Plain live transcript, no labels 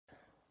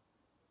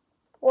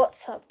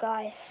What's up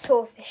guys,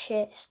 Swordfish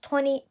here. It's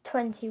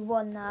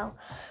 2021 now.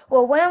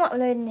 Well, when I'm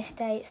uploading this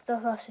day, it's the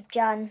 1st of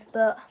Jan,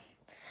 but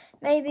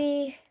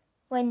maybe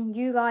when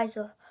you guys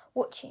are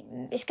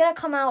watching, it's going to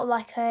come out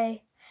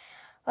I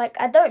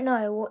don't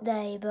know what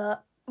day,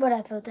 but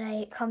whatever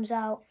day it comes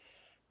out.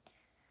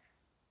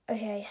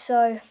 Okay,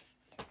 so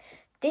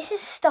this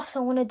is stuff I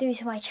want to do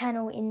to my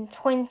channel in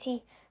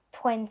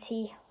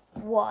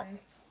 2021.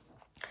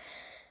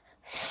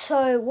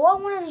 So what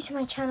I want to do to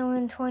my channel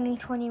in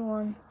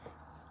 2021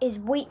 is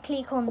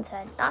weekly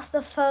content. That's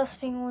the first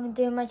thing I want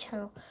to do on my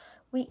channel,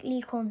 weekly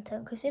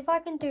content. Because if I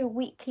can do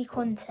weekly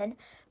content,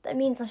 that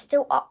means I'm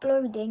still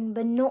uploading,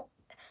 but not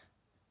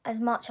as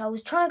much. I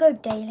was trying to go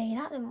daily,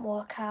 that didn't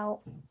work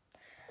out.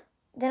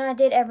 Then I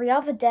did every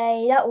other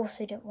day, that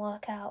also didn't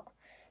work out.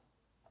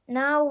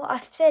 Now,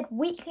 I've said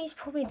weekly is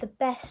probably the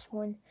best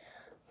one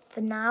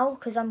for now,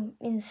 because I'm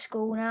in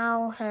school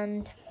now,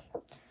 and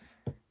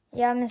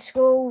yeah, I'm in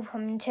school,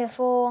 I'm in tier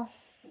 4,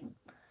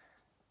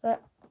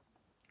 but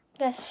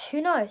yes,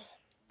 who knows?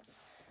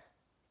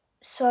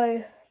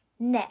 So,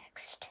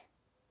 next,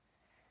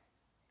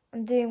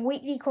 I'm doing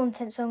weekly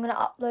content, so I'm going to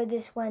upload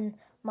this when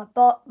my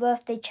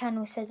birthday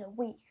channel says a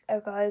week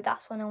ago.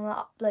 That's when I'm going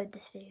to upload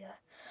this video.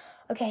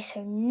 Okay,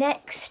 so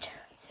next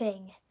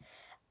thing,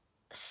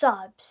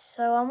 subs.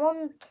 So I'm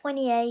on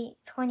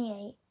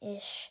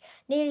 28-ish,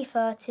 nearly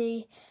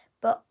 30,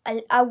 but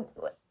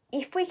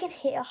if we can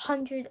hit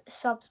 100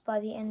 subs by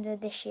the end of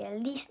this year, at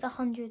least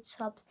 100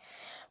 subs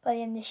by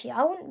the end of this year,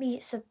 I would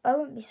be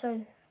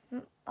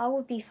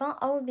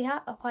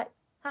quite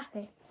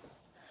happy.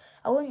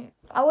 I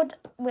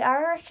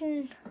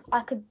reckon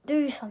I could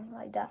do something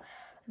like that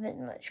with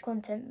much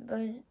content,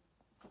 but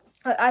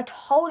I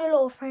told a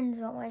lot of friends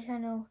about my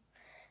channel,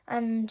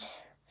 and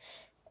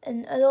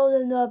a lot of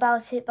them know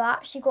about it, but I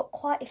actually got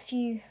quite a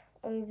few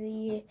over the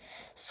year.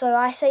 So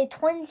I say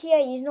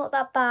 28 is not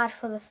that bad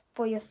for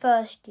your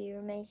first year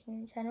of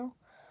making a channel,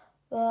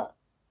 but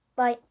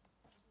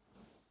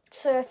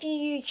so a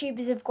few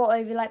YouTubers have got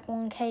over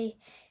 1K,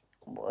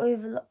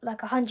 over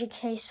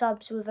 100K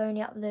subs with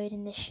only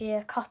uploading this year.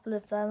 A couple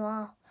of them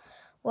are,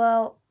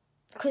 well,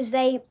 because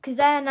they're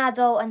an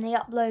adult and they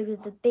upload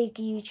with the big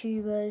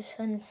YouTubers,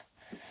 and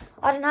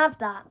I don't have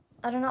that.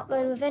 I don't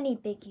upload with any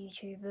big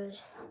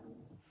YouTubers.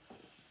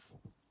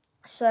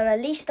 So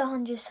at least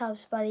 100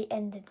 subs by the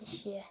end of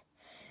this year.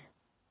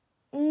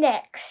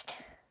 Next,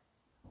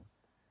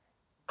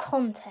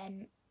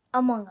 content.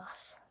 Among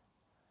Us.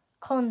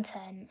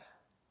 Content.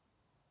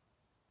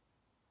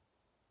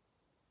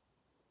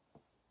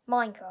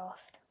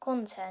 Minecraft.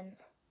 Content.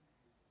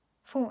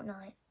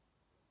 Fortnite.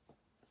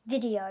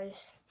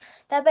 Videos.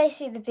 They're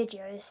basically the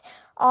videos.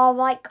 Are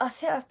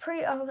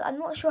I'm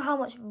not sure how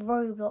much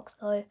Roblox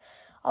though.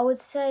 I would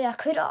say I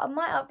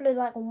might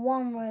upload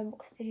one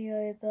Roblox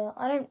video, but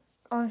I don't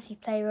honestly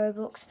play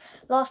Roblox.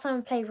 Last time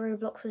I played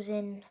Roblox was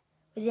in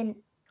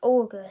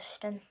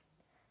August, and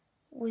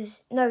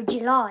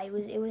July. It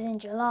was in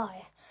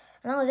July,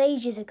 and that was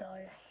ages ago.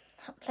 I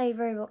haven't played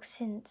Roblox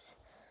since.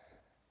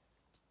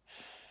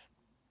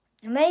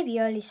 Maybe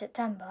early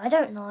September, I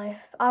don't know.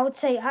 I would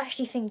say, I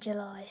actually think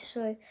July,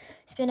 so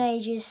it's been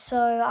ages. So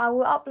I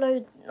will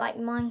upload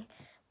mine,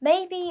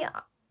 maybe,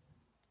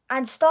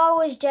 and Star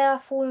Wars Jedi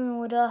Fallen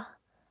Order.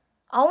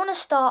 I want to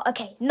start,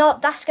 okay, no,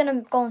 that's going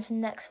to go on to the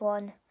next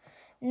one.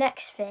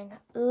 Next thing,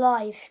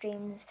 live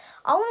streams.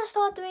 I want to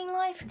start doing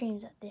live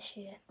streams this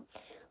year.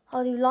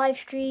 I'll do live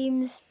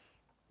streams,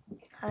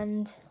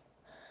 and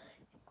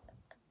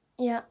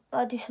yeah,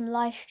 I'll do some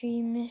live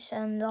streams,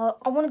 and I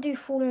want to do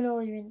Fallen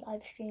Order in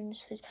live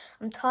streams, because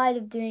I'm tired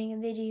of doing a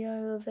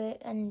video of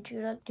it and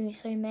doing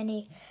so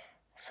many.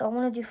 So I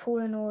want to do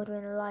Fallen Order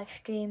in a live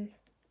stream.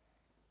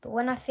 But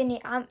when I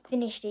haven't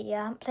finished it yet,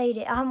 I haven't played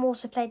it. I haven't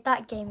also played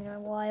that game in a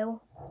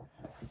while.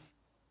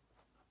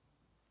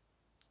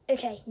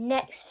 Okay,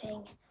 next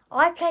thing.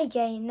 I play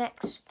games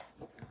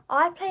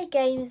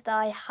that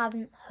I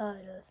haven't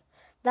heard of.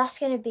 That's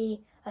going to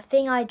be a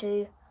thing I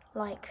do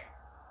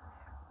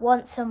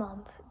once a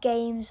month.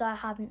 Games I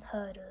haven't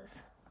heard of.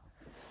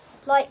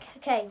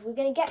 Okay, we're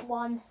going to get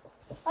one.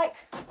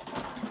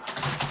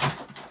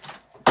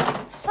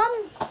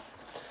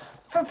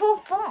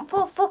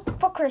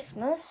 For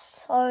Christmas.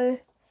 So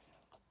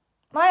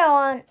my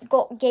aunt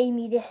gave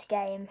me this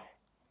game.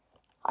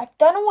 I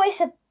don't know what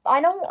it's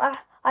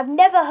I've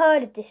never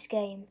heard of this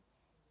game.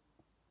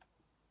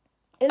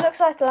 It looks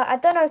I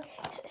don't know,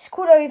 it's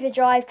called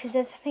Overdrive, because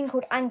there's a thing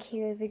called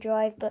Anki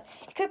Overdrive, but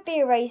it could be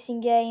a racing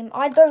game.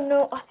 I don't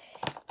know.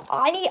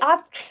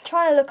 I'm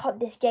trying to look up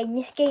this game.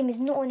 This game is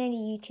not on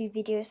any YouTube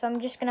video, so I'm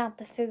just going to have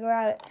to figure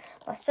out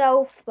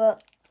myself,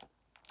 but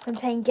I'm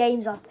playing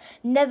games I've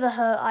never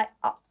heard.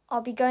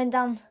 I'll be going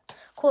down,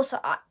 of course,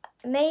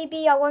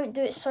 maybe I won't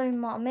do it so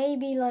much.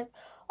 Maybe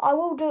I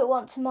will do it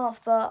once a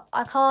month, but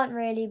I can't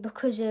really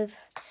because of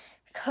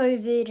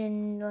COVID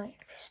and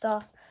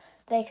stuff.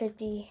 I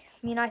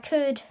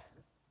could.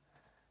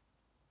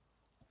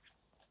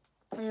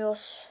 I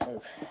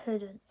also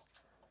couldn't.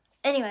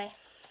 Anyway,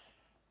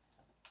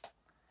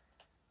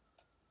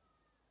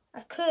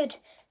 I could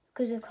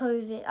because of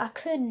COVID. I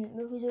couldn't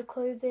because of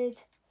COVID,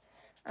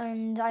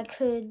 and I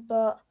could,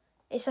 but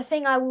it's a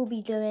thing I will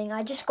be doing.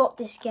 I just got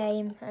this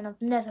game and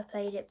I've never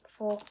played it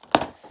before.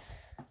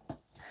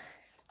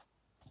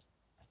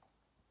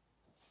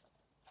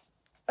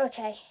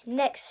 Okay,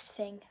 next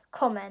thing,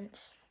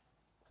 comments.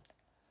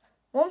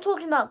 What I'm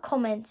talking about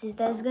comments is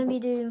there's going to be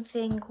doing a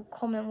thing called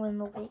comment within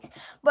the weeks.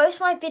 Most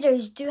of my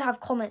videos do have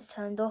comments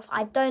turned off.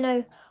 I don't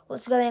know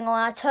what's going on.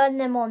 I turn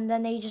them on,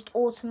 then they just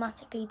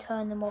automatically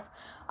turn them off.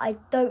 I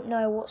don't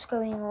know what's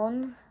going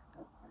on.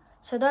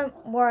 So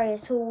don't worry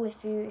at all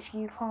if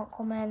you can't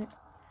comment.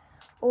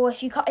 Or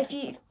if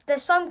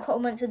there's some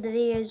comments with the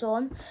videos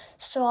on,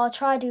 so I'll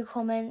try to do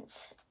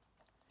comments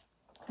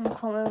and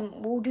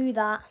comment. We'll do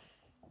that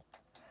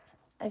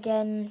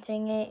again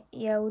thingy.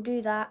 Yeah, we'll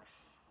do that.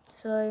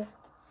 So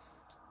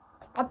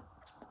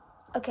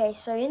okay,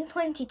 so in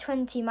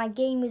 2020 my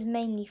game was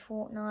mainly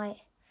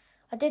Fortnite.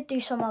 I did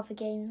do some other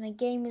games. My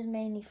game was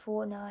mainly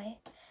Fortnite,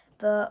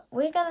 but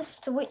we're gonna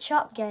switch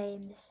up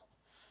games.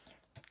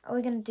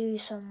 We're gonna do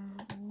some.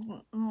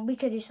 We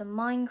could do some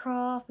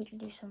Minecraft. We could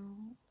do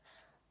some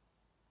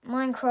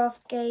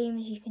Minecraft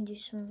games. You can do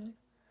some,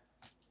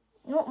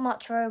 not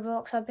much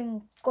Roblox. I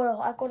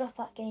got off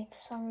that game for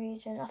some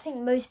reason. I think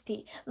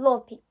a lot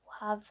of people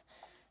have.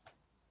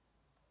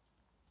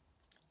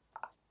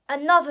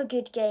 Another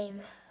good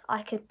game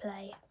I could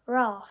play,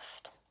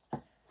 Raft.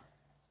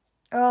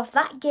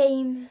 That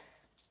game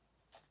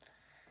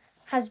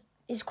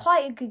is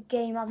quite a good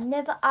game.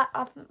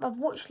 I've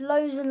watched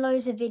loads and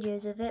loads of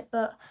videos of it,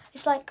 but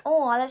it's like,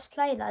 oh, let's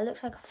play that. It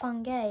looks like a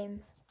fun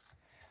game.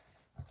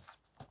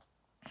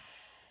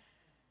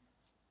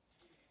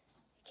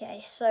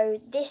 Okay,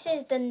 so this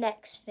is the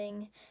next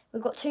thing.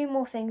 We've got two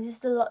more things. This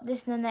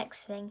is the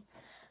next thing.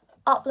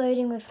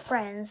 Uploading with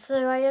friends.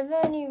 So I have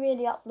only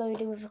really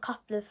uploaded with a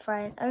couple of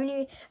friends.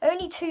 Only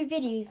 2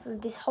 videos for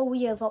this whole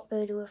year I've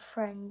uploaded with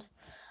friends.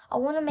 I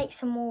want to make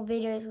some more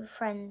videos with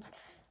friends.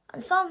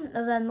 And some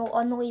of them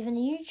are not even a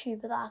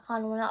YouTuber that I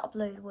kind of want to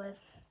upload with.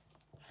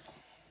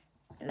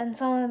 And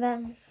some of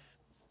them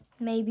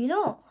maybe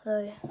not,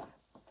 though.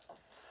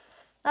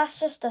 That's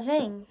just the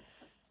thing.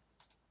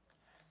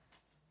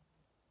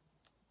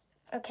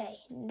 Okay,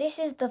 this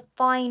is the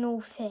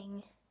final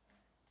thing.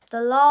 The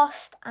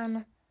last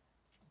and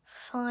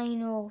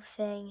final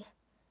thing.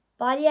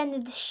 By the end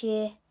of this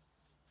year,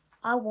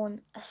 I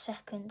want a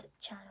second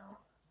channel.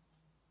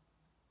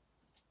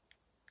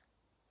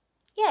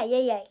 Yeah.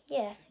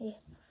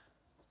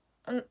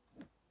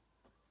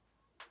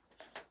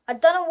 I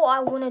don't know what I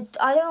want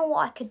to. I don't know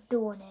what I could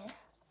do on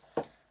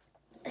it.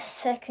 A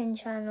second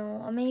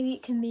channel, or maybe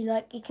it can be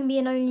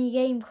an only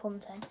game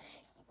content.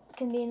 It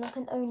can be like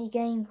an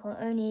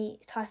only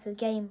type of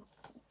game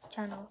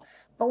channel.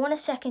 But I want a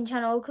second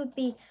channel. It could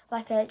be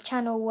like a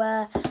channel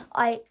where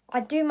I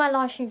do my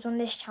live streams on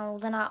this channel,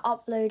 then I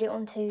upload it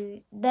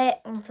onto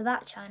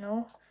that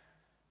channel.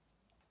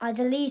 I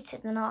delete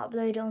it, then I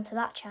upload it onto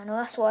that channel.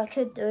 That's what I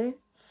could do.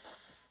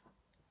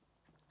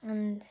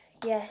 And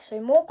yeah, so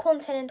more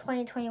content in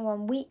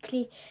 2021.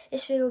 Weekly,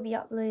 this video will be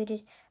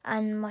uploaded.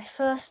 And my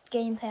first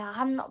gameplay, I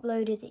haven't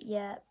uploaded it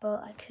yet,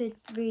 but I could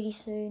really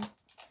soon.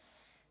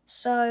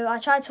 So I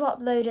tried to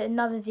upload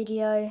another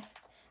video,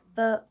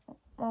 but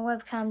my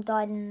webcam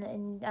died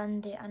and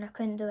I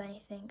couldn't do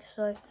anything.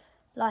 So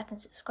like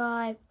and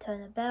subscribe,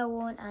 turn the bell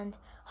on, and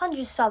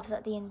 100 subs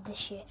at the end of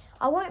this year.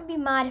 I won't be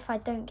mad if I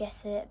don't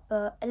get it,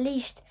 but at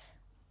least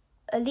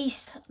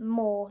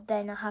more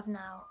than I have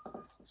now.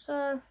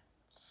 So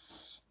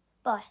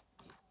bye.